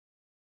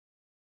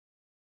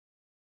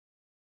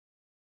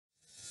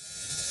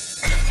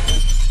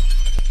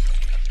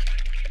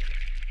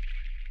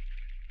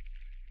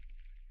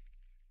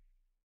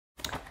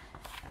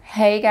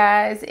Hey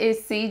guys,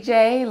 it's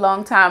CJ.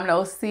 Long time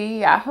no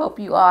see. I hope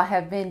you all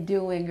have been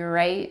doing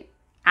great.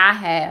 I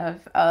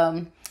have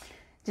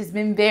just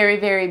been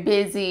very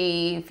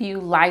busy, a few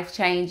life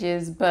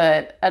changes,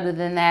 but other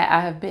than that, I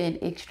have been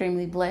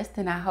extremely blessed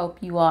and I hope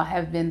you all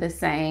have been the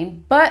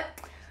same. But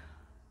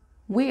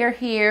we are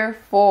here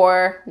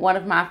for one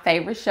of my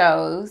favorite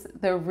shows,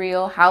 The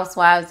Real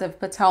Housewives of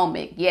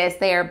Potomac. Yes,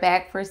 they are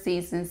back for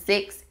season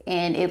 6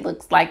 and it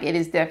looks like it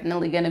is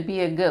definitely going to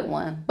be a good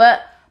one.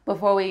 But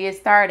before we get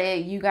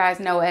started, you guys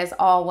know, as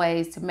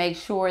always, to make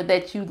sure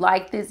that you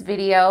like this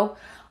video.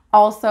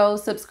 Also,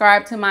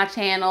 subscribe to my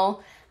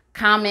channel,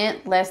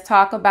 comment, let's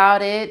talk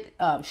about it,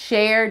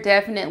 share,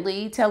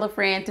 definitely, tell a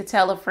friend to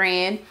tell a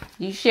friend.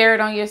 You share it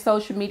on your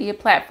social media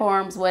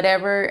platforms,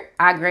 whatever,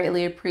 I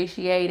greatly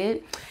appreciate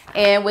it.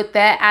 And with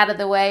that out of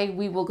the way,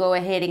 we will go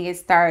ahead and get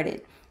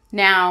started.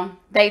 Now,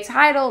 they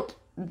titled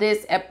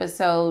this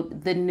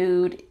episode The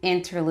Nude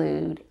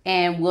Interlude,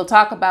 and we'll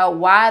talk about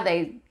why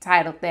they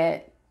titled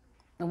that,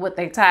 what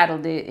they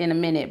titled it, in a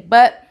minute.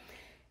 But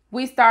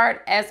we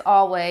start, as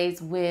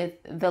always, with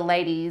the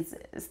ladies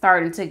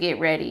starting to get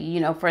ready, you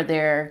know, for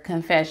their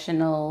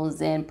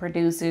confessionals, and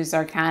producers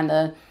are kind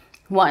of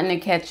wanting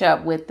to catch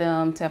up with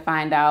them to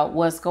find out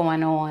what's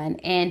going on.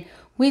 And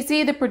we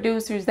see the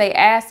producers, they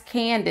ask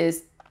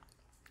Candace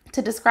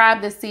to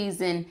describe the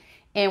season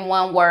in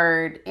one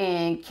word,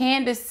 and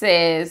Candace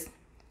says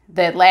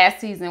that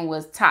last season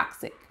was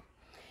toxic.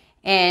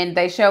 And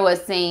they show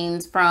us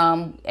scenes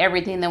from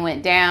everything that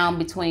went down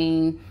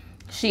between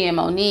she and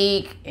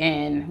Monique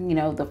and, you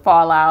know, the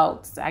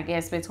fallouts, I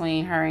guess,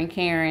 between her and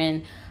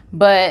Karen.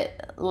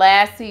 But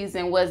last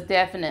season was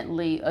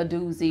definitely a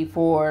doozy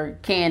for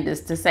Candace,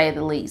 to say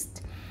the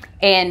least.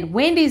 And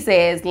Wendy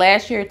says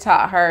last year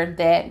taught her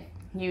that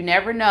you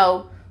never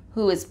know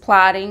who is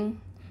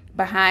plotting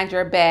behind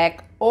your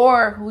back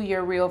or who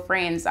your real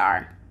friends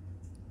are.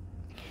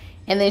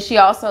 And then she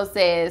also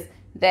says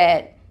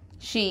that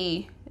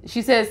she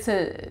says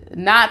to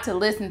not to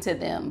listen to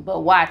them,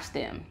 but watch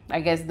them. I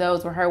guess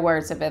those were her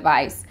words of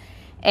advice.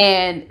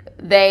 And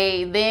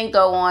they then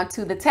go on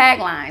to the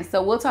tagline.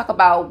 So we'll talk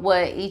about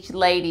what each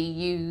lady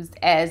used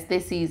as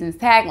this season's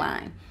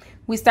tagline.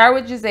 We start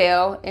with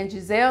Giselle, and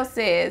Giselle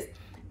says,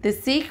 "The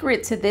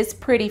secret to this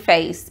pretty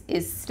face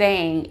is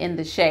staying in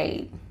the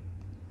shade."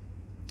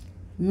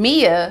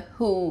 Mia,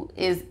 who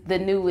is the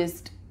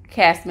newest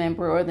cast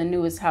member or the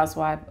newest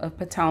housewife of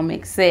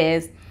Potomac,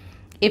 says,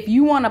 "If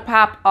you want to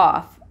pop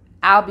off,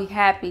 I'll be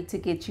happy to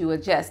get you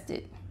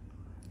adjusted."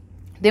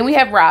 Then we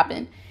have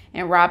Robin,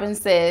 and Robin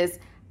says,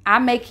 "I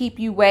may keep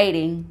you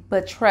waiting,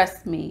 but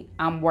trust me,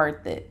 I'm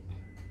worth it."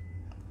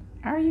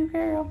 Are you,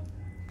 girl?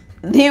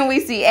 Then we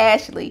see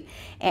Ashley,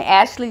 and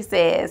Ashley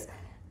says,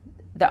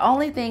 "The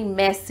only thing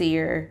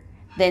messier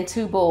than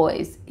two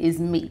boys is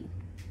me."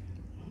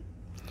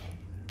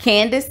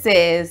 Candace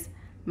says,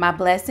 "My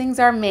blessings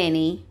are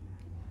many,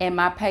 and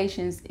my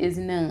patience is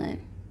none."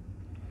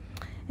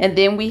 And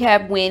then we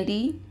have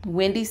Wendy.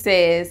 Wendy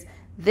says,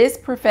 "This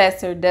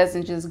professor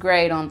doesn't just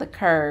grade on the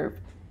curve.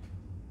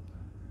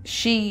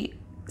 She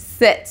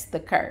sets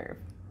the curve."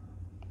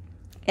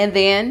 And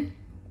then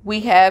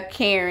we have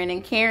Karen.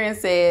 And Karen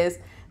says,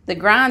 "The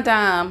grand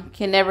dame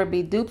can never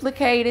be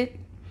duplicated,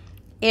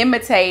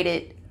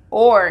 imitated,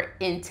 or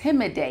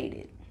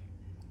intimidated."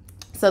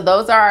 So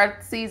those are our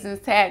season's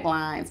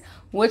taglines.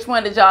 Which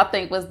one did y'all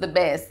think was the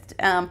best?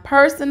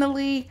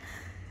 Personally,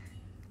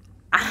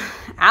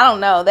 I don't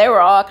know. They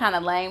were all kind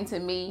of lame to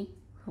me,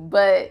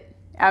 but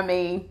I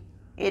mean,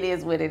 it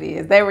is what it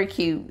is. They were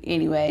cute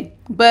anyway.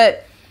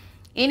 But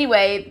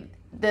anyway,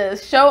 the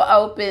show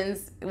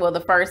opens, well, the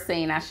first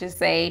scene, I should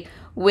say,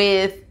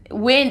 with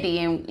Wendy.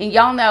 And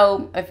y'all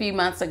know a few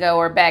months ago,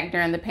 or back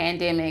during the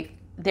pandemic,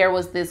 there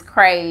was this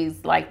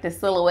craze, like the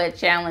silhouette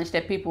challenge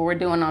that people were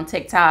doing on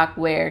TikTok,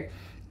 where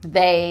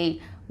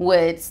they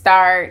would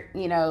start,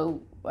 you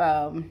know,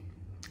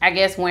 I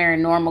guess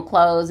wearing normal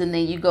clothes, and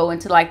then you go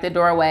into like the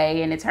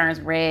doorway and it turns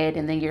red,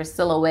 and then your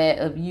silhouette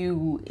of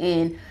you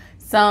in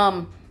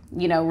some,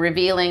 you know,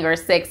 revealing or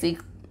sexy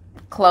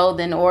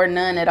clothing, or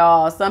none at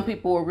all. Some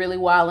people were really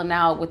wilding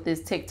out with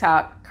this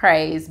TikTok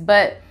craze,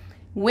 but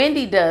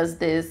Wendy does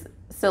this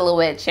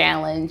silhouette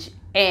challenge,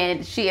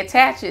 and she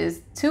attaches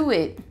to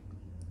it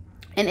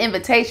an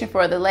invitation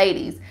for the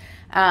ladies,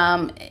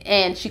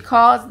 and she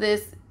calls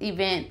this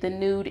event the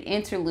Nude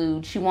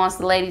Interlude. She wants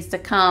the ladies to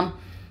come,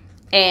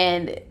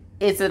 and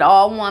it's an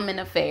all-woman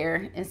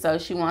affair, and so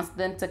she wants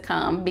them to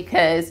come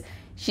because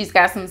she's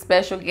got some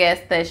special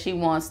guests that she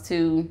wants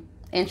to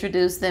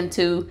introduce them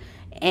to.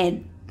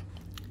 And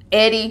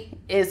Eddie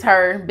is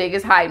her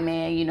biggest hype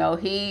man. You know,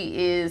 he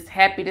is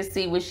happy to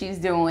see what she's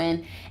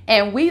doing.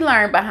 And we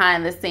learned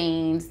behind the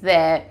scenes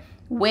that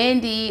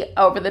Wendy,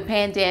 over the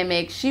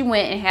pandemic, she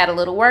went and had a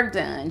little work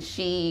done.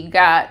 She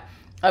got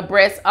a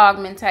breast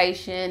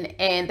augmentation,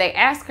 and they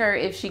asked her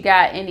if she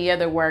got any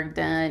other work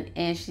done,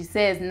 and she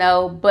says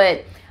no.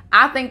 But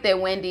I think that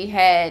Wendy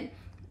had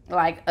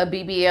like a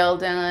BBL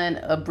done,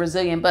 a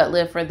Brazilian butt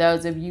lift, for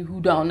those of you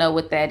who don't know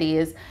what that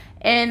is.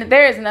 And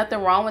there is nothing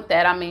wrong with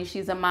that. I mean,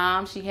 she's a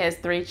mom. She has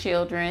 3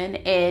 children.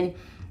 And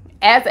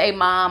as a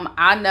mom,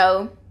 I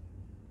know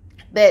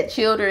that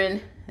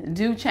children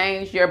do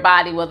change your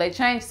body. Well, they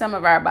change some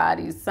of our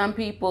bodies. Some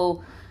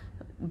people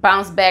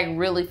bounce back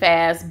really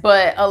fast,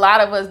 but a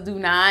lot of us do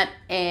not.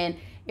 And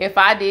if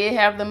I did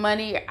have the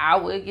money, I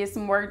would get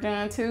some work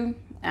done too.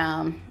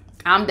 I'm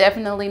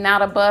definitely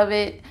not above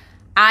it.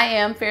 I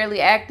am fairly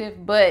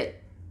active, but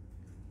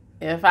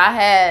if I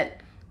had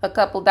a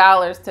couple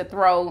dollars to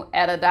throw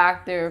at a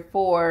doctor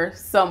for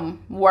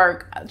some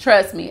work,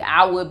 trust me,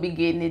 I would be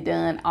getting it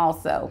done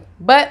also.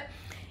 But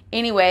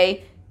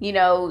anyway, you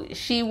know,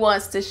 she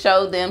wants to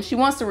show them, she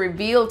wants to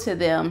reveal to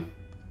them,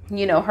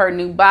 you know, her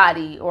new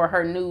body or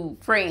her new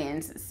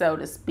friends, so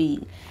to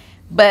speak.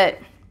 But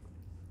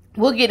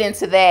we'll get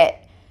into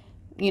that,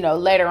 you know,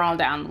 later on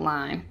down the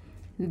line.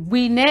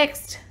 We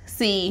next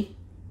see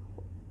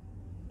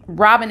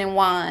Robin and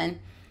Juan.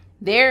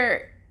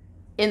 They're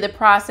in the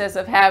process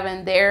of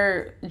having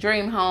their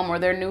dream home or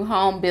their new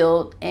home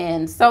built.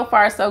 And so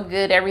far, so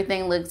good.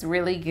 Everything looks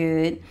really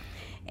good.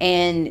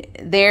 And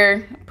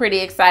they're pretty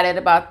excited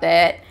about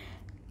that.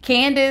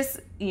 Candace,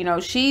 you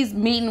know, she's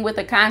meeting with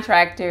a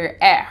contractor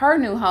at her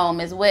new home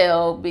as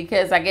well,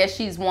 because I guess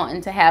she's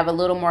wanting to have a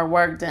little more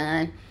work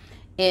done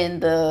in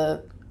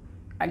the,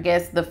 I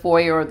guess, the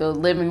foyer or the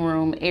living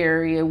room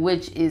area,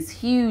 which is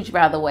huge,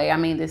 by the way. I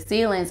mean, the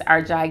ceilings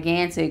are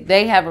gigantic.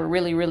 They have a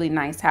really, really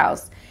nice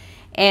house.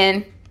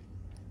 And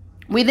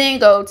we then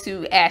go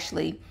to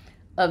Ashley,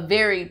 a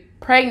very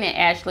pregnant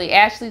Ashley.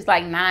 Ashley's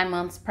like 9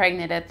 months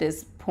pregnant at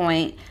this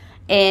point.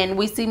 And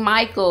we see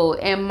Michael,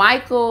 and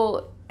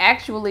Michael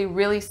actually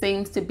really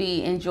seems to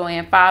be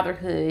enjoying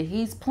fatherhood.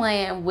 He's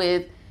playing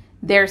with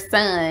their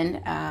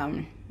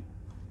son,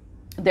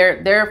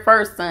 their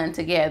first son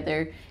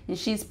together, and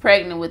she's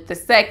pregnant with the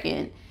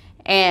second.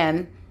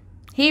 And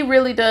he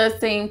really does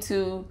seem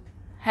to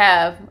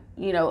have,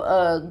 you know,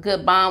 a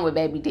good bond with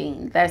baby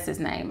Dean. That's his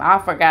name. I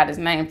forgot his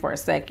name for a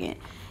second.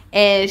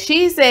 And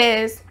she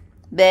says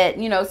that,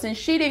 you know, since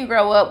she didn't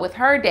grow up with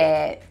her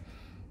dad,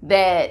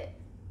 that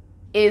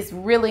it's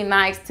really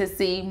nice to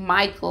see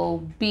Michael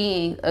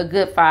being a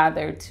good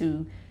father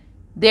to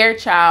their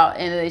child,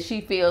 and that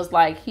she feels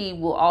like he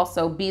will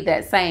also be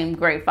that same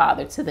great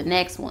father to the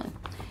next one.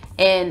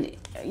 And,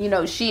 you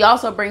know, she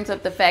also brings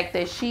up the fact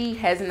that she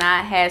has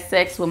not had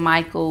sex with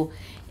Michael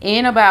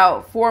in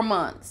about 4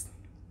 months.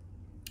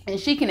 And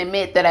she can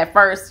admit that at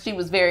first she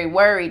was very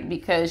worried,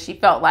 because she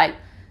felt like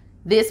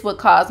this would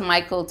cause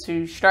Michael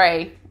to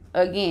stray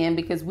again,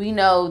 because we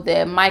know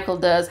that Michael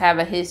does have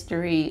a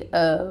history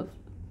of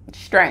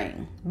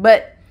straying.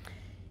 But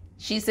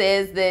she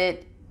says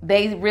that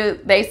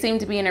they seem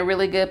to be in a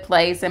really good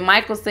place, and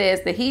Michael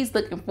says that he's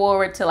looking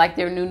forward to like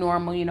their new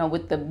normal, you know,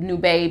 with the new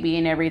baby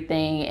and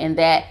everything, and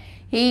that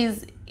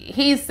he's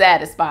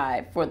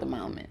satisfied for the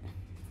moment.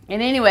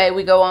 And anyway,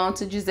 we go on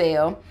to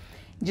Giselle.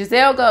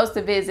 Giselle goes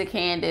to visit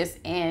Candace,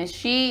 and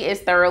she is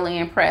thoroughly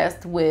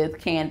impressed with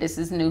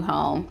Candace's new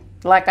home.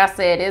 Like I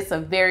said, it's a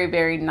very,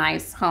 very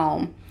nice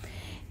home.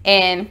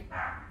 And,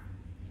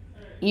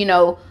 you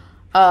know,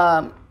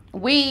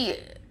 we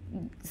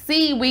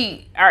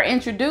are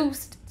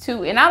introduced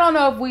to, and I don't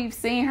know if we've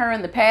seen her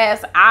in the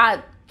past,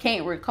 I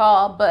can't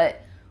recall,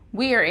 but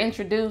we are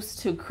introduced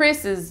to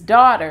Chris's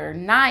daughter,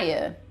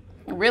 Naya,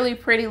 a really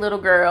pretty little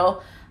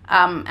girl.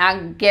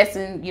 I'm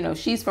guessing, you know,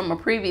 she's from a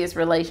previous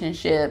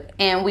relationship.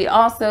 And we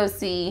also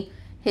see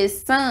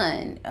his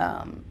son,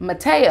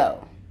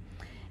 Mateo.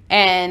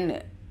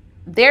 And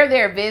they're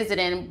there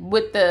visiting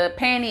with the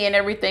panty and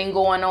everything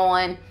going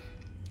on.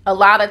 A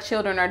lot of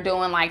children are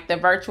doing like the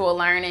virtual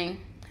learning.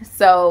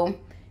 So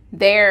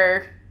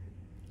they're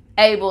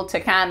able to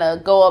kind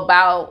of go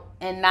about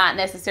and not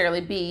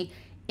necessarily be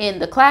in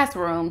the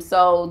classroom.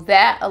 So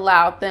that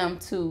allowed them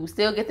to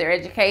still get their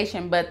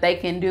education, but they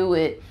can do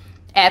it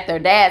at their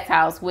dad's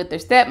house with their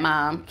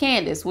stepmom,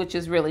 Candace, which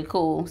is really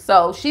cool.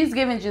 So she's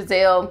giving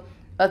Giselle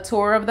a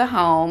tour of the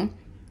home.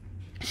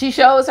 She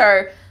shows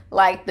her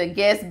like the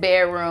guest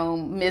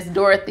bedroom, Miss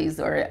Dorothy's,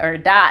 or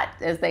Dot,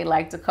 as they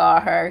like to call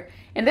her.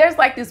 And there's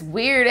like this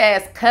weird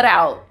ass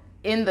cutout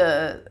in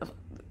the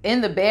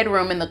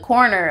bedroom in the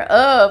corner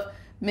of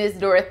Miss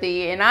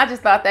Dorothy. And I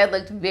just thought that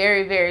looked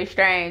very, very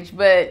strange.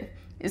 But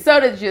so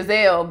did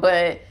Giselle.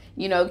 But,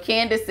 you know,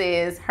 Candace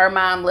says her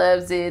mom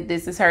loves it.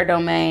 This is her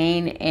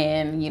domain.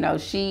 And, you know,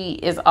 she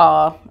is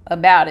all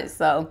about it.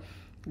 So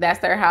that's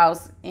their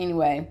house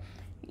anyway.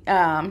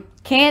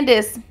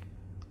 Candace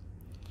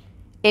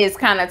is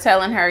kind of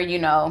telling her, you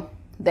know,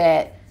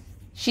 that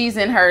she's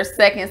in her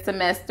second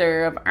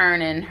semester of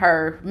earning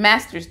her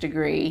master's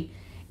degree.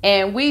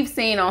 And we've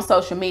seen on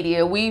social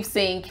media, we've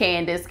seen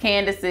Candace.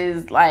 Candace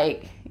is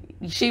like,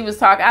 she was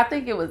talking, I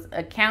think it was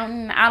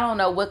accounting. I don't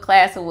know what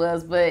class it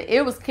was, but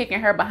it was kicking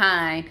her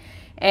behind.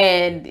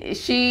 And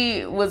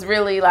she was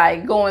really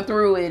like going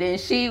through it. And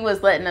she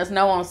was letting us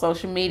know on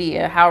social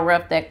media how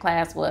rough that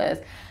class was.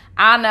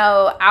 I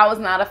know I was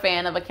not a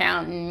fan of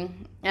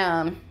accounting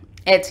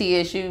at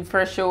TSU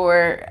for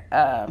sure.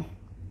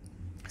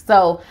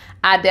 So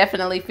I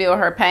definitely feel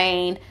her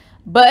pain.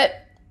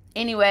 But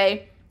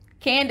Anyway,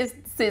 Candace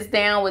sits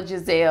down with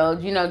Giselle.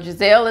 You know,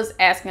 Giselle is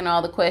asking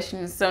all the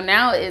questions. So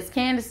now it's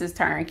Candace's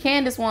turn.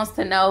 Candace wants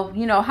to know,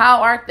 you know,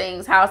 how are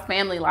things? How's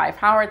family life?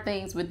 How are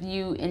things with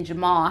you and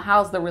Jamal?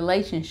 How's the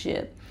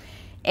relationship?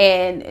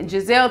 And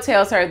Giselle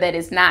tells her that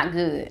it's not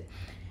good.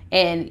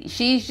 And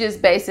she's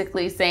just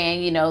basically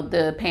saying, you know,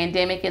 the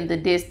pandemic and the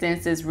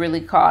distance is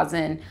really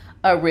causing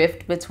a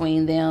rift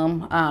between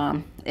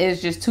them.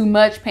 It's just too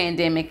much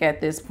pandemic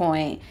at this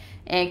point.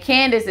 And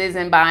Candace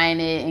isn't buying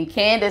it. And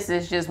Candace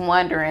is just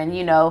wondering,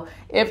 you know,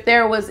 if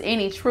there was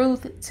any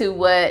truth to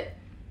what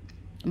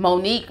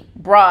Monique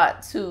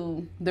brought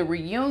to the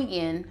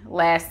reunion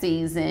last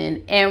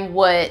season and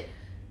what,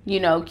 you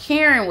know,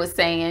 Karen was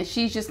saying.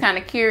 She's just kind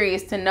of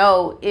curious to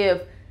know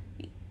if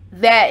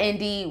that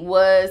indeed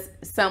was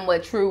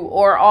somewhat true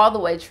or all the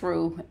way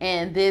true,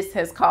 and this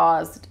has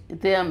caused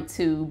them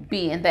to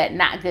be in that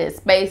not good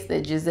space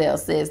that Giselle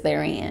says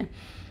they're in.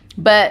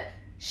 But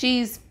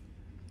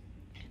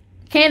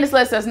Candace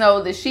lets us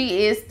know that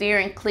she is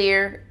steering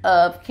clear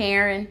of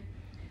Karen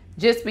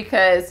just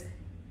because,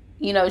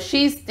 you know,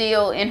 she's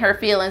still in her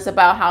feelings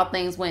about how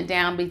things went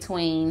down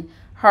between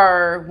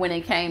her when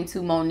it came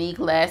to Monique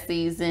last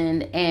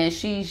season, and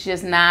she's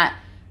just not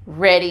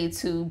ready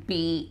to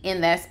be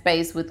in that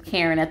space with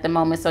Karen at the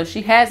moment. So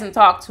she hasn't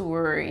talked to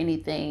her or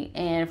anything,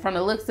 and from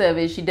the looks of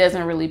it, she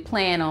doesn't really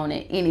plan on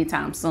it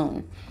anytime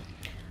soon.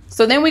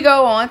 So then we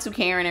go on to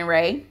Karen and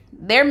Ray.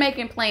 They're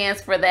making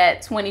plans for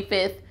that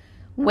 25th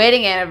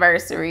wedding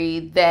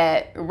anniversary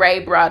that Ray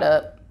brought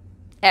up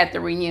at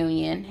the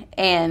reunion.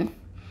 And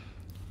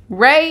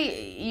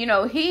Ray, you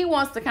know, he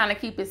wants to kind of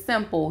keep it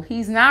simple.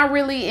 He's not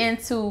really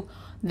into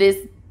this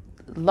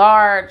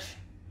large,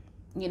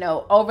 you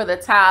know, over the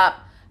top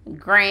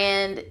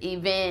grand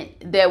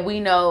event that we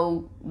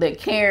know that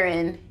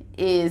Karen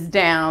is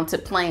down to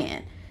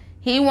plan.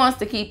 He wants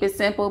to keep it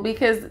simple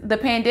because the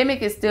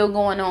pandemic is still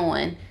going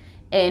on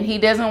and he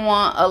doesn't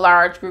want a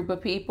large group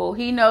of people.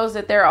 He knows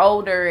that they're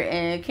older,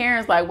 and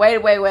Karen's like,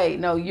 wait,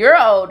 no, you're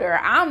older,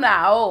 I'm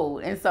not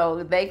old. And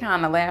so they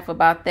kind of laugh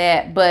about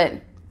that,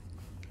 but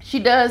she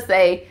does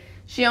say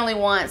she only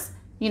wants,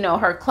 you know,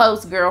 her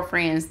close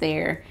girlfriends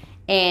there.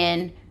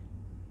 And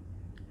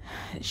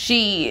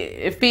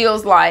she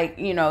feels like,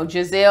 you know,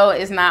 Giselle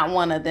is not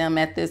one of them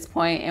at this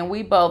point. And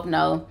we both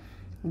know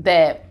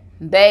that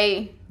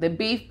the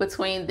beef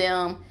between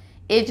them,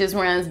 it just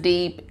runs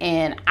deep.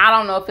 And I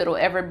don't know if it'll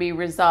ever be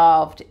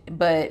resolved,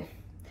 but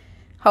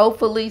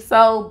hopefully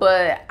so.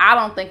 But I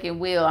don't think it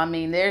will. I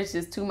mean, there's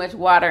just too much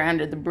water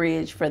under the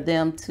bridge for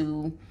them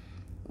to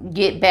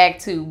get back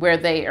to where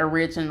they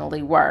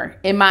originally were,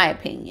 in my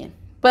opinion.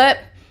 But,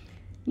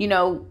 you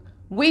know,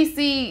 we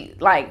see,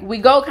 like, we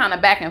go kind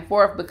of back and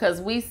forth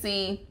because we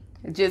see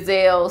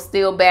Giselle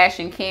still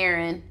bashing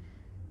Karen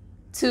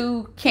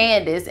to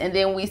Candace, and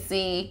then we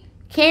see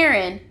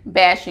Karen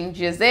bashing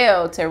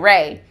Giselle to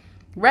Ray.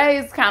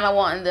 Ray's kind of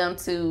wanting them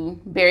to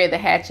bury the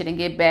hatchet and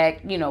get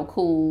back, you know,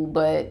 cool,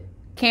 but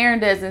Karen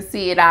doesn't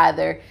see it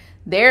either.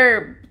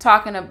 They're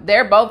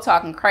both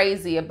talking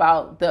crazy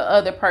about the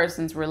other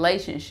person's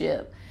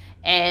relationship.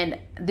 And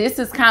this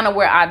is kind of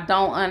where I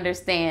don't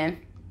understand.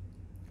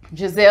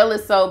 Giselle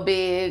is so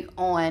big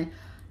on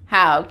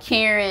how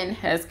Karen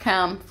has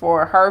come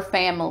for her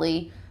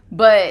family,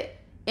 but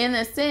in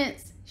a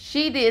sense,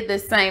 she did the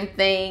same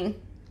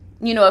thing,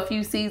 you know, a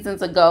few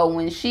seasons ago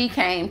when she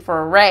came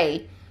for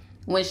Ray,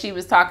 when she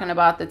was talking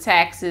about the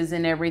taxes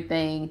and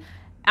everything.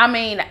 I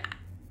mean,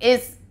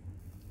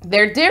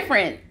 they're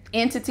different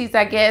entities,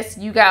 I guess.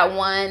 You got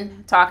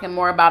one talking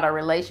more about a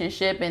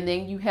relationship, and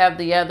then you have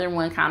the other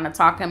one kind of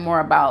talking more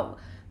about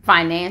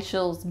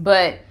financials,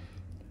 but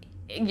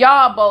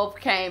y'all both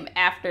came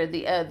after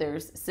the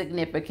other's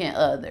significant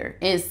other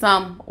in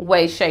some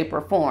way, shape,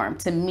 or form,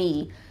 to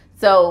me.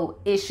 So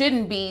it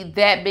shouldn't be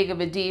that big of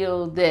a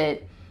deal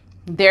that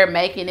they're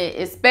making it,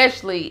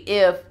 especially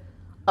if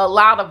a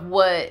lot of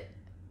what,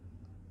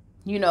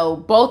 you know,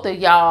 both of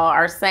y'all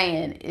are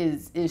saying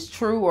is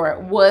true or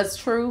was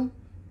true.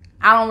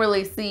 I don't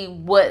really see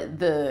what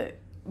the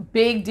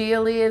big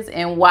deal is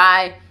and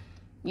why,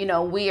 you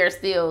know, we are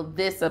still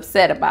this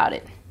upset about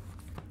it.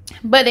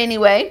 But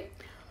anyway,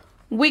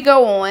 we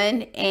go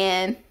on,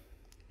 and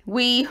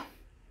we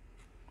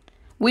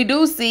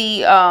do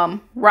see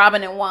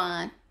Robin and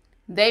Juan.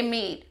 They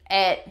meet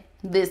at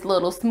this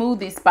little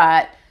smoothie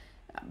spot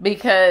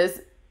because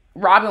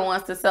Robin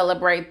wants to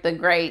celebrate the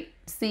great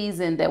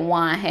season that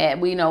Juan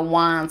had. We know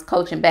Juan's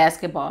coaching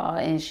basketball,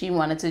 and she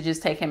wanted to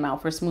just take him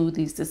out for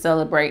smoothies to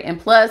celebrate. And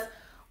plus,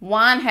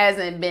 Juan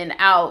hasn't been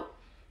out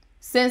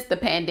since the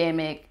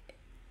pandemic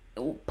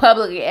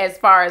publicly, as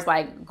far as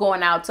like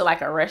going out to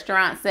like a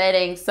restaurant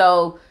setting.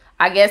 So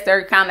I guess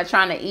they're kind of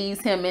trying to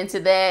ease him into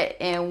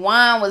that. And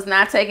Juan was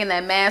not taking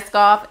that mask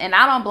off, and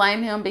I don't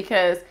blame him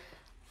because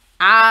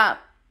I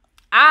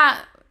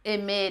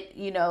admit,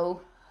 you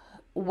know,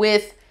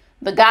 with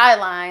the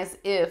guidelines,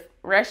 if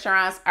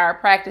restaurants are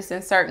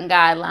practicing certain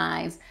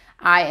guidelines,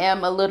 I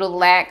am a little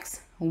lax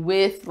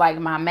with like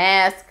my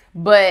mask.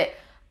 But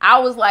I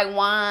was like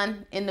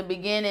Juan in the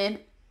beginning.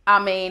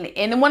 I mean,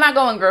 and when I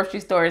go in grocery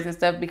stores and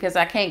stuff, because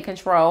I can't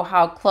control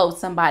how close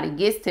somebody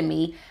gets to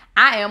me,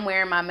 I am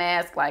wearing my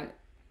mask like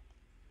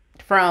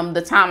from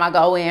the time I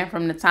go in,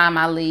 from the time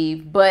I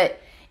leave. But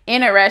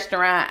in a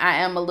restaurant, I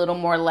am a little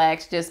more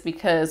lax just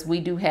because we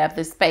do have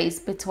the space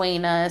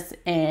between us,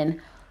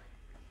 and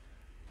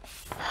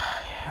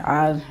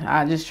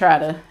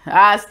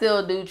I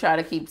still do try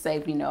to keep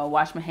safe,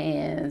 wash my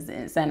hands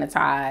and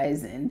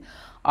sanitize and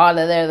all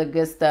of the other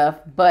good stuff.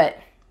 But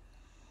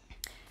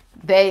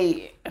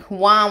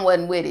Juan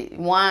wasn't with it.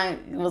 Juan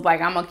was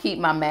like, I'm gonna keep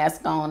my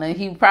mask on, and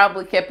he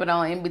probably kept it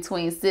on in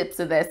between sips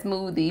of that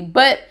smoothie.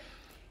 But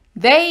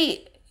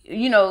they,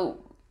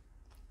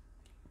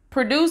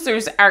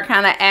 producers are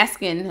kind of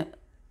asking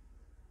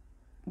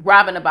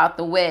Robin about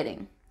the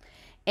wedding,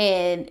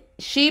 and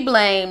she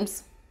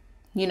blames,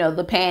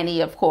 the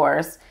panty, of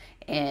course,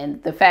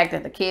 and the fact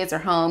that the kids are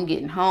home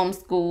getting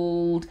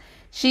homeschooled.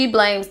 She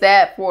blames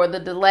that for the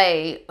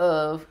delay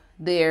of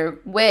their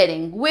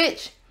wedding,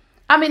 which,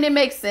 I mean, it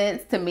makes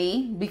sense to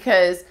me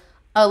because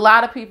a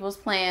lot of people's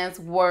plans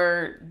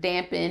were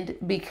dampened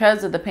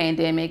because of the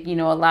pandemic. A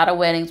lot of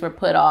weddings were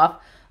put off,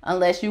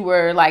 unless you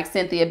were like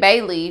Cynthia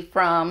Bailey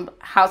from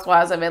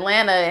Housewives of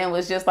Atlanta and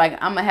was just like,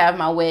 I'm going to have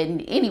my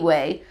wedding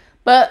anyway.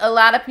 But a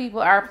lot of people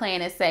are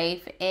playing it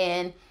safe,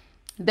 and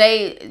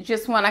they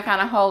just want to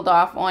kind of hold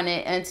off on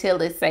it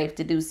until it's safe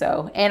to do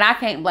so. And I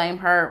can't blame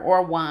her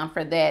or Juan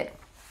for that.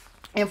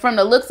 And from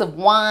the looks of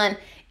Juan,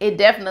 it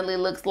definitely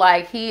looks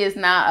like he is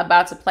not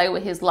about to play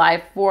with his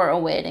life for a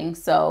wedding.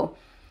 So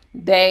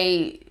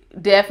they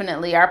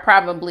definitely are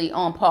probably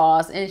on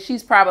pause, and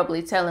she's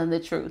probably telling the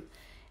truth.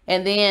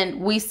 And then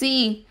we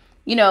see,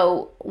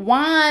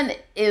 Juan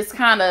is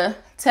kind of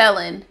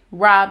telling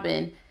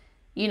Robin,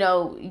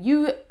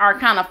 you are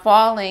kind of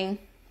falling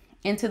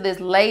into this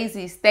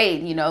lazy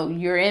state.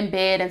 You're in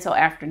bed until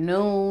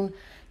afternoon.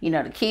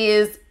 The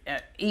kids are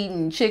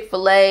eating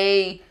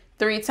Chick-fil-A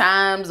 3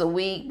 times a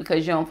week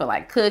because you don't feel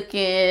like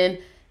cooking.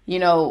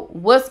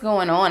 What's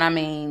going on? I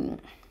mean,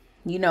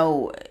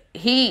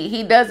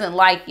 he doesn't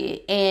like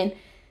it. And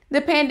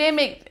the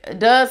pandemic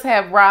does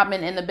have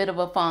Robin in a bit of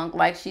a funk.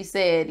 Like she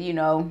said,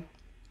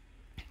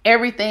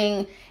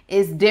 everything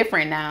is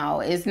different now.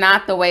 It's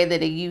not the way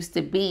that it used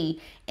to be.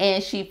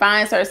 And she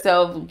finds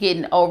herself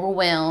getting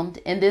overwhelmed,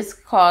 and this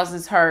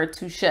causes her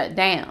to shut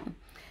down.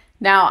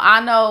 Now,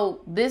 I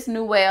know this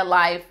new way of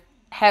life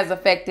has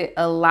affected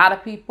a lot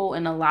of people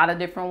in a lot of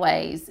different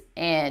ways.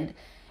 And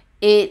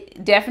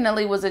it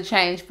definitely was a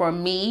change for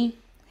me.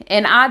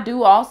 And I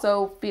do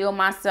also feel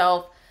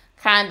myself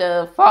kind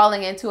of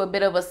falling into a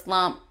bit of a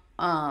slump,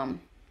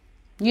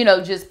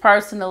 just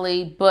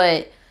personally.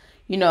 But,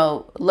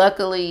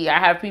 luckily I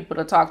have people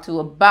to talk to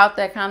about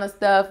that kind of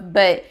stuff.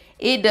 But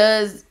it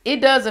does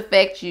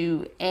affect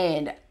you.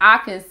 And I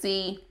can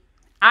see,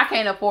 I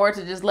can't afford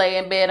to just lay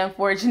in bed,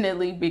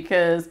 unfortunately,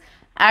 because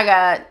I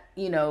got,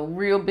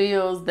 real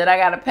bills that I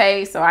got to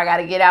pay. So I got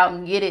to get out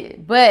and get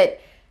it. But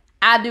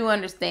I do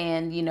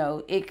understand,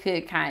 it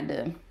could kind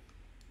of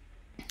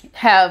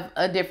have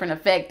a different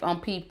effect on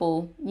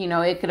people.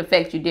 It could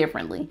affect you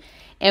differently.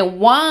 And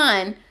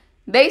Juan,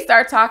 they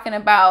start talking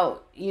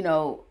about,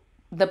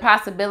 the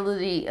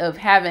possibility of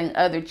having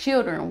other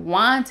children.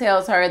 Juan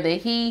tells her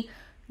that he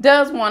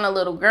does want a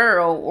little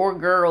girl or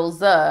girls.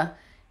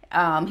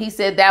 He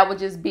said that would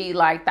just be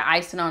like the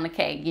icing on the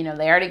cake. They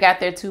already got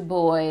their 2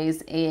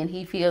 boys, and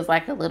he feels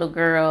like a little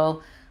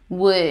girl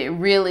would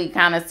really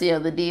kind of seal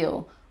the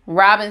deal.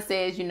 Robin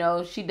says,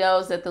 she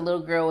knows that the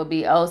little girl would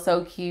be oh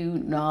so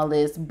cute and all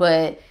this,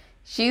 but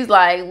she's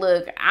like,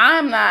 look,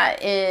 I'm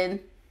not in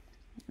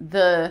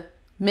the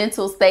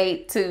mental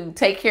state to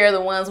take care of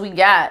the ones we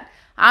got.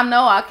 I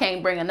know I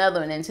can't bring another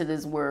one into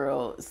this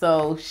world.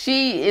 So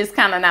she is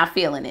kind of not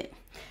feeling it.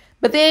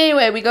 But then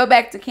anyway, we go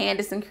back to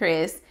Candace and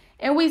Chris,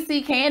 and we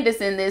see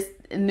Candace in this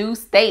new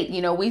state.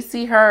 We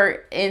see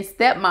her in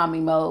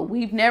stepmommy mode.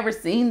 We've never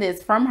seen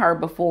this from her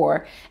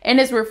before. And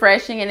it's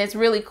refreshing, and it's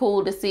really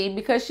cool to see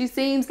because she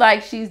seems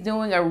like she's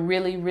doing a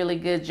really, really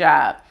good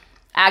job.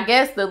 I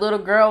guess the little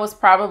girl was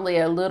probably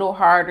a little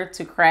harder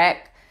to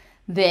crack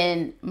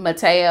than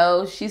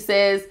Mateo. She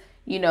says,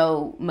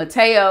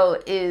 Mateo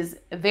is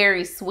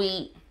very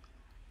sweet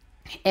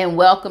and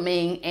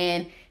welcoming,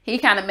 and he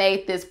kind of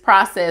made this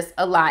process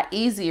a lot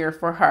easier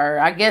for her.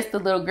 I guess the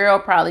little girl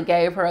probably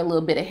gave her a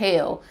little bit of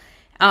hell.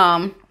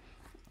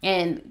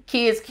 And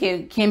kids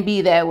can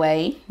be that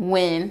way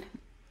when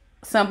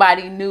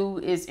somebody new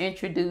is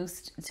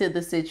introduced to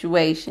the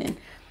situation.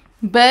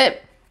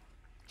 But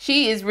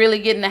she is really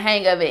getting the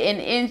hang of it,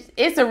 and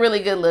it's a really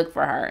good look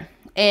for her.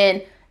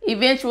 And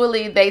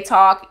eventually they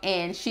talk,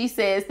 and she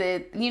says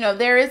that,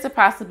 there is a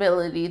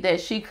possibility that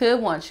she could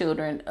want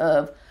children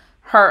of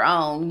her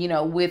own,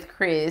 with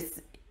Chris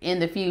in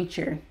the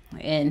future.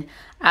 And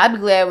I'd be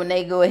glad when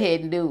they go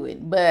ahead and do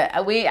it. But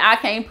I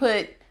can't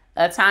put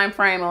a time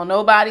frame on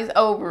nobody's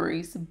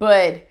ovaries,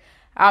 but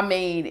I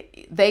mean,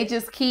 they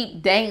just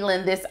keep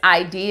dangling this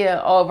idea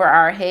over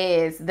our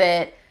heads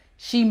that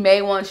she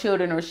may want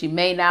children or she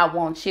may not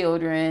want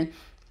children,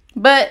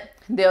 but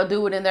they'll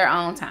do it in their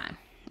own time,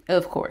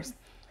 of course.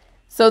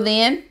 So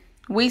then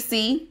we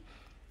see,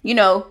 you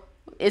know,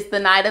 it's the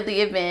night of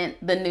the event,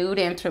 the nude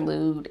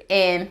interlude,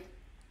 and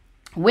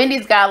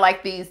Wendy's got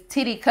like these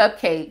titty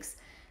cupcakes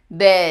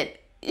that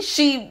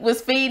she was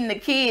feeding the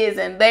kids,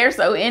 and they're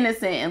so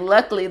innocent, and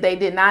luckily they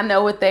did not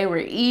know what they were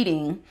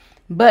eating,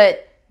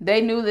 but they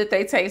knew that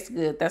they taste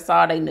good. That's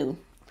all they knew.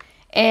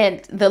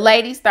 And the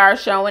ladies start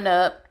showing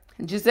up.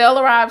 Giselle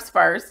arrives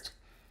first,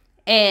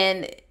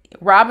 and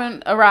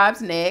Robin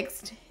arrives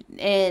next,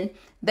 and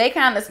they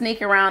kind of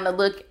sneak around to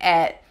look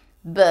at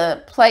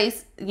the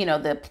place, you know,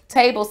 the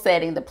table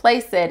setting, the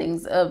place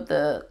settings of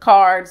the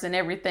cards and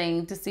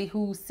everything to see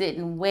who's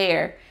sitting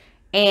where.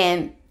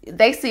 And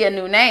they see a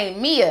new name,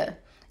 Mia,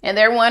 and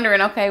they're wondering,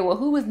 okay, well,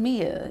 who is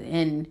Mia?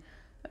 And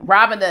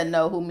Robin doesn't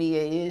know who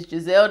Mia is.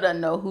 Giselle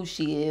doesn't know who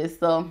she is.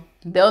 So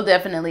they'll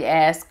definitely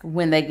ask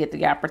when they get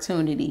the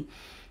opportunity.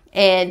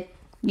 And,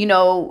 you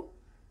know,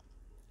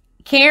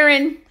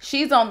 Karen,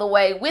 she's on the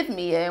way with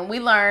Mia, and we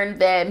learned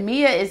that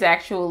Mia is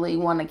actually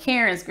one of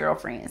Karen's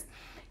girlfriends.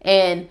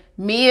 And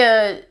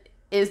Mia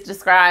is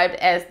described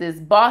as this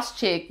boss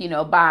chick, you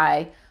know,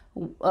 by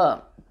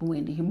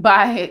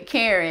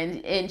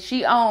Karen, and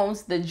she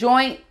owns the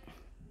joint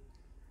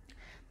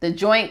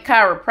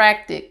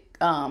chiropractic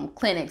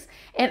clinics.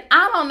 And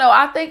I don't know,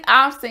 I think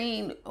I've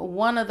seen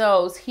one of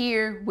those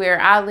here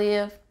where I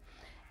live,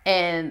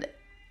 and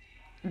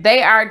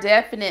they are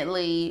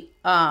definitely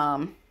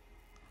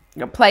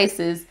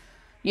places,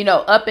 you know,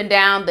 up and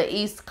down the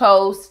East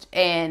Coast,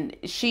 and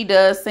she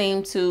does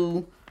seem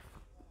to,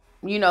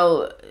 you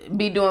know,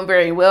 be doing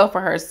very well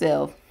for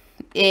herself.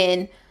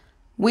 And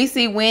we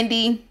see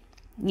Wendy,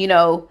 you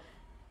know,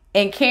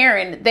 and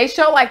Karen, they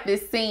show like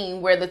this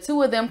scene where the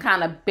two of them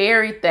kind of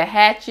buried the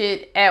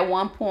hatchet at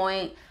one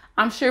point.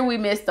 I'm sure we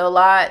missed a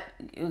lot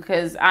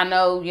because I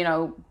know, you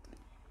know,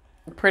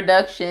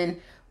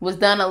 production was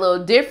done a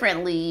little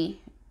differently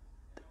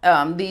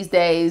these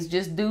days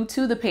just due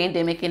to the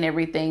pandemic and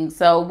everything.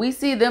 So we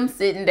see them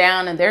sitting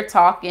down and they're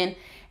talking,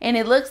 and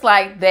it looks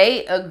like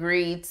they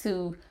agreed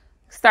to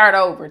start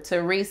over, to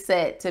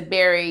reset, to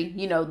bury,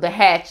 you know, the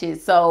hatchet.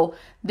 So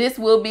this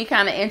will be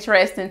kind of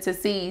interesting to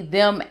see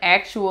them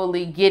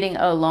actually getting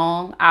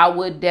along. I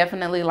would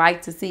definitely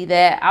like to see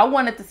that. I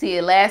wanted to see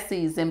it last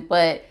season,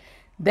 but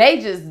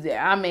they just,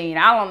 I mean,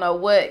 I don't know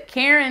what.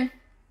 Karen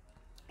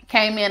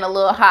came in a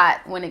little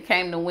hot when it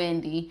came to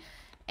Wendy,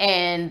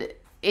 and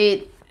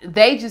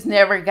they just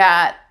never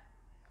got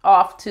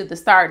off to the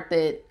start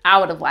that I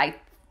would have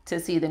liked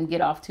to see them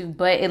get off to.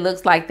 But it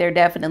looks like they're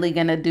definitely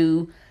going to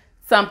do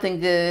something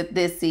good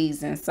this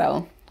season.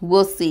 So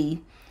we'll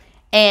see.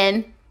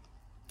 And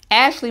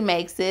Ashley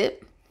makes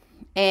it,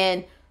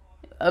 and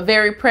a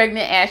very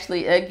pregnant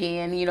Ashley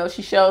again. You know,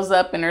 she shows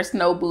up in her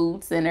snow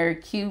boots and her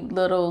cute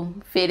little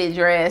fitted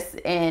dress,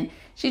 and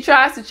she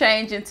tries to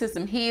change into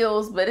some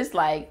heels, but it's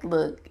like,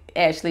 look,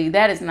 Ashley,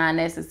 that is not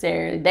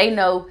necessary. They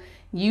know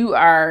you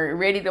are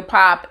ready to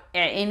pop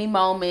at any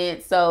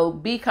moment, so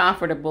be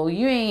comfortable.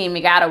 You ain't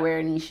even gotta wear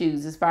any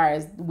shoes as far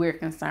as we're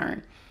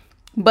concerned.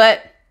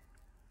 But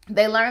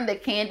they learned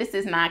that Candace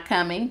is not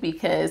coming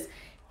because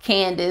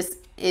Candace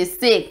is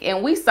sick.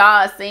 And we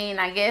saw a scene,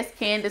 I guess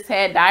Candace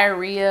had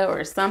diarrhea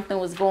or something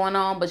was going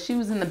on, but she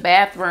was in the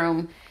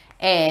bathroom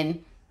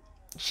and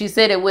she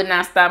said it would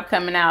not stop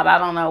coming out. I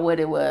don't know what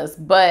it was,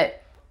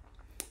 but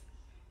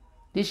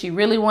did she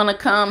really want to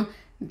come?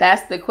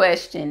 That's the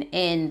question.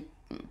 And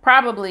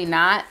probably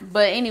not.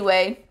 But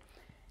anyway,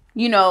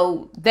 you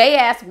know, they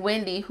ask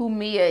Wendy who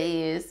Mia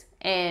is,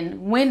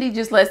 and Wendy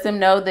just lets them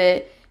know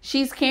that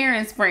she's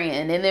Karen's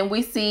friend. And then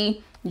we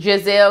see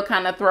Giselle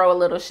kind of throw a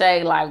little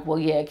shade like, well,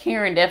 yeah,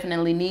 Karen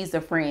definitely needs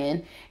a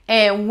friend.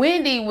 And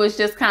Wendy was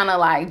just kind of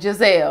like,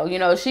 Giselle, you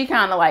know, she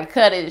kind of like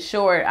cut it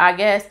short. I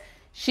guess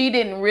she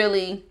didn't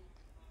really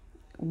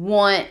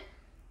want,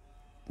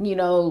 you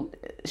know,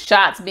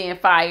 shots being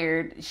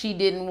fired. She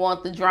didn't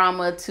want the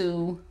drama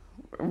to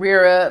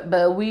rear up,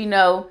 but we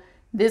know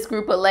this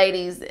group of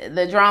ladies,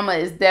 the drama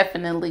is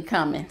definitely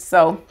coming.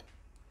 So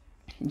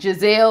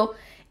Giselle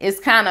is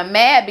kind of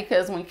mad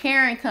because when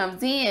Karen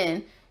comes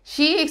in,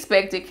 she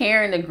expected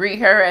Karen to greet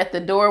her at the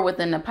door with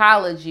an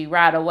apology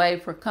right away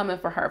for coming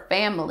for her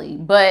family.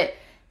 But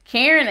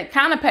Karen had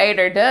kind of paid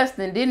her dust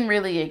and didn't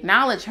really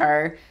acknowledge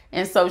her.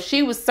 And so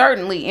she was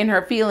certainly in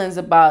her feelings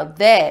about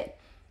that.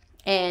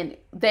 And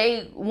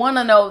they want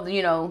to know,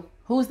 you know,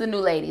 who's the new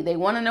lady. They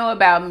want to know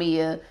about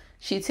Mia.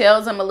 She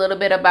tells them a little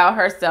bit about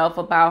herself,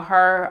 about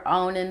her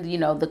owning, you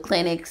know, the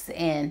clinics,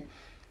 and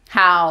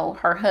how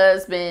her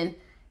husband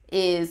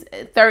is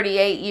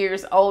 38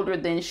 years older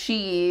than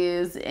she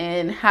is,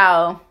 and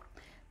how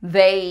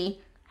they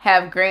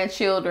have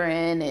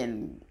grandchildren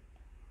and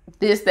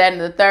this, that,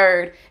 and the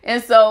third.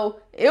 And so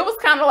it was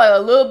kind of like a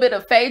little bit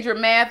of Phaedra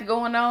math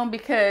going on,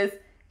 because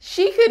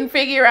she couldn't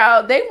figure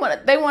out, they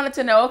wanted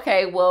to know,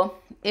 okay, well,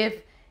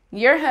 if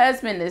your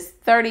husband is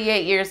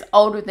 38 years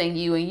older than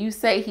you and you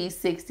say he's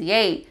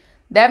 68,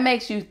 that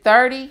makes you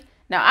 30.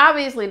 Now,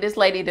 obviously, this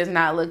lady does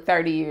not look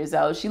 30 years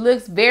old. She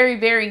looks very,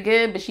 very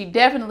good, but she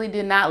definitely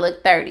did not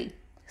look 30.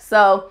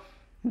 So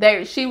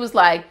she was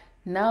like,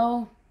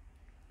 no,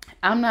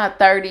 I'm not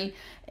 30.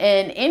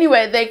 And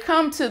anyway, they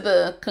come to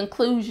the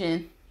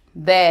conclusion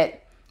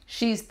that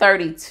she's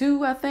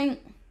 32, I think.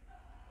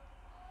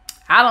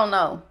 I don't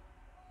know.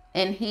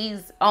 And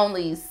he's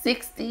only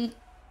 60.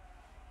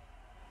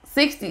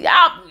 See,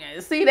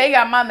 they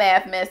got my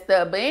math messed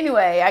up. But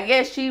anyway, I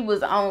guess she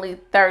was only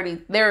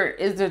 30.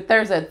 There's a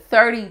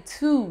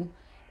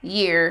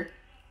 32-year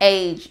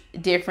age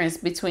difference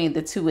between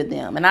the two of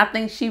them. And I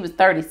think she was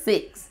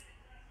 36.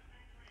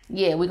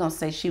 Yeah, we're going to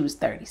say she was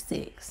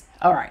 36.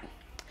 All right.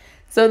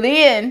 So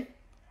then,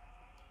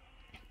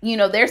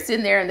 they're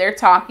sitting there and they're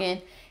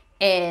talking.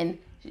 And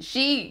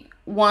she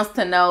wants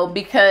to know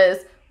because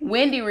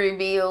Wendy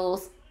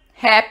reveals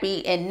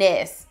Happy and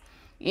Ness.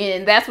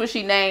 And that's what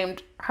she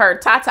named her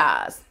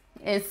tatas.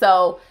 And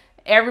so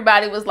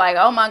everybody was like,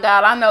 oh my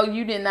God, I know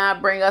you did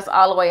not bring us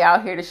all the way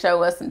out here to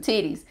show us some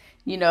titties.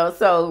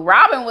 So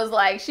Robin was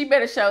like, she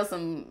better show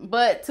some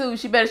butt too.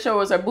 She better show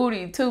us her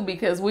booty too,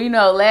 because we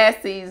know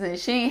last season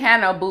she ain't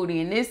had no booty.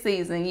 In this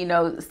season,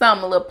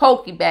 something a little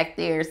pokey back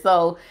there.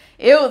 So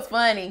it was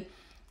funny.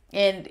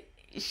 And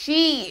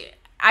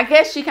I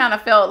guess she kind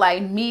of felt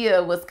like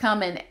Mia was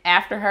coming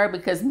after her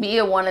because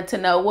Mia wanted to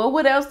know, well,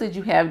 what else did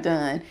you have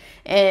done?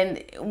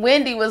 And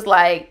Wendy was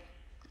like,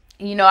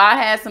 I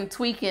had some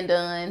tweaking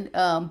done,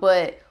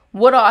 but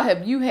what all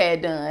have you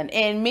had done?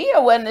 And Mia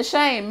wasn't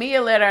ashamed.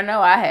 Mia let her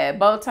know I had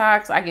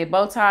Botox. I get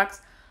Botox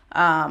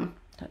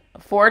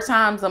 4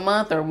 times a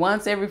month or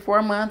once every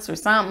 4 months or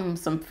something,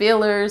 some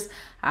fillers.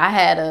 I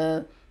had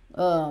a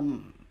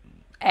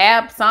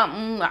ab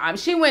something.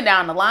 She went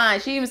down the line.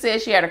 She even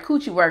said she had her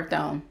coochie worked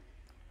on.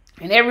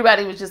 And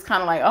everybody was just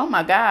kind of like, oh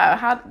my God,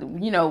 how,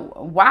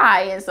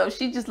 why? And so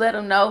she just let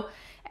them know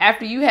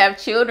after you have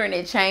children,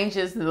 it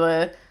changes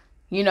the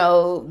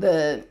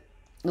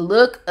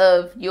look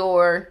of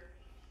your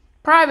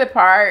private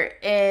part.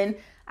 And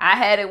I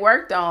had it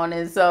worked on.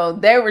 And so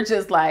they were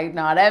just like,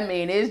 no, that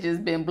means it's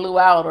just been blew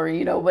out or,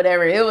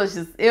 whatever. It was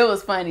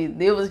funny.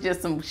 It was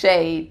just some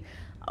shade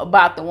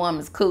about the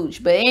woman's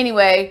cooch. But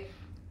anyway,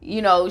 she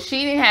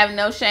didn't have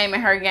no shame in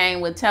her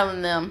game with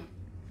telling them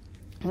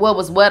what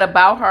was what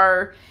about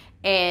her.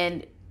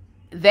 And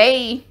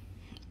they,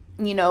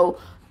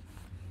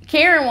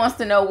 Karen wants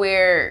to know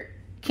where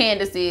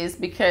Candace is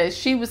because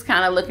she was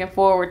kind of looking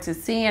forward to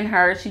seeing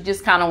her. She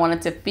just kind of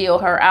wanted to feel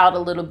her out a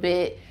little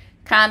bit,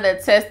 kind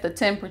of test the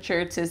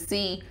temperature to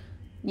see,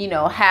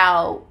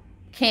 how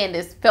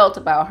Candace felt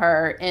about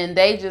her. And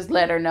they just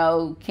let her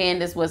know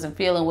Candace wasn't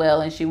feeling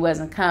well and she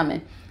wasn't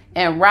coming.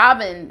 And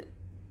Robin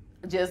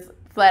just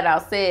flat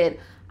out said,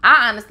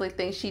 I honestly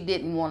think she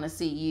didn't want to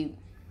see you.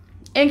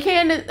 And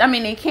Karen,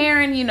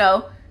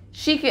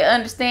 she could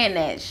understand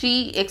that.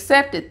 She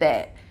accepted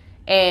that.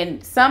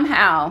 And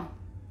somehow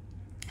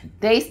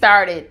that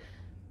started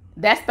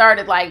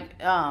like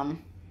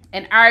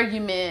an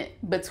argument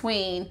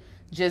between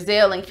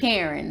Giselle and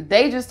Karen.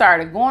 They just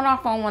started going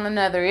off on one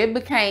another. It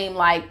became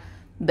like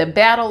the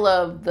battle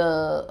of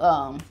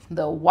the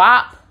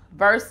WAP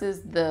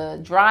versus the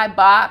dry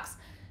box.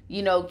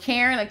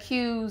 Karen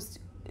accused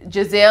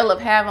Giselle of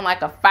having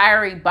like a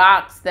fiery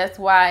box. That's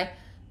why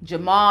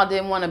Jamal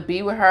didn't want to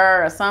be with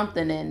her or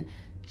something. And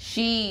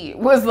she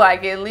was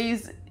like, at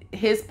least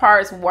his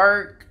parts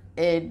work.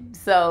 And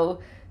so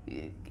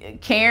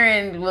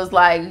Karen was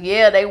like,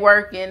 yeah, they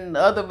work in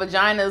other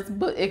vaginas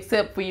but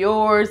except for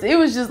yours. It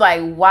was just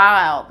like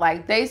wild.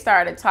 Like they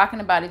started talking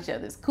about each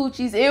other's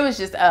coochies. It was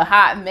just a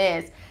hot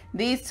mess.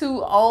 These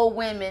two old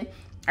women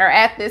are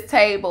at this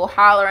table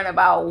hollering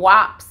about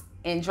WAPs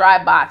and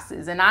dry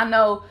boxes. And I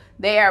know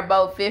they are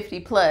both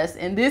 50 plus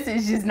and this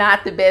is just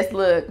not the best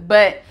look.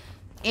 But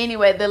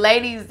anyway, the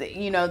ladies,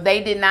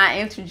 they did not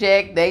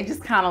interject. They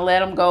just kind of let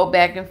them go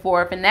back and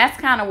forth. And that's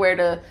kind of where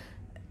the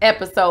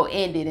episode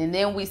ended. And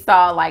then we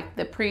saw like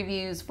the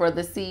previews for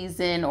the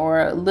season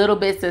or little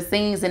bits of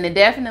scenes. And it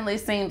definitely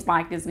seems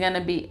like it's going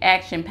to be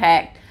action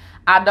packed.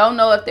 I don't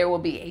know if there will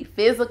be a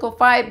physical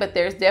fight, but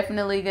there's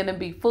definitely going to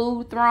be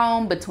food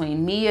thrown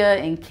between Mia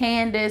and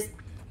Candace.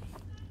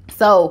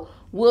 So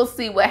we'll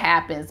see what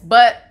happens.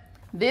 But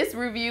this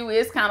review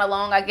is kind of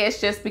long, I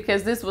guess, just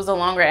because this was a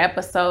longer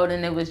episode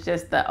and it was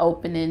just the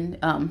opening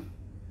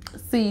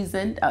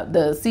season,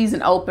 the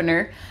season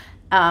opener.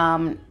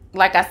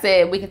 Like I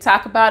said, we can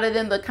talk about it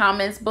in the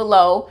comments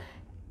below.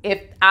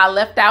 If I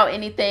left out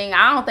anything,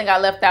 I don't think I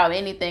left out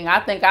anything. I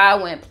think I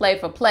went play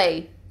for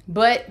play.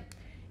 But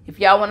if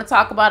y'all want to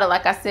talk about it,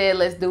 like I said,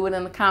 let's do it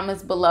in the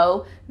comments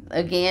below.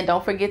 Again,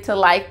 don't forget to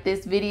like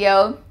this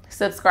video,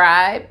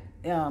 subscribe,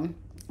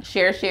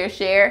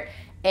 share.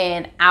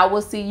 And I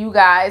will see you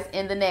guys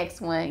in the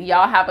next one.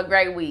 Y'all have a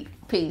great week.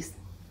 Peace.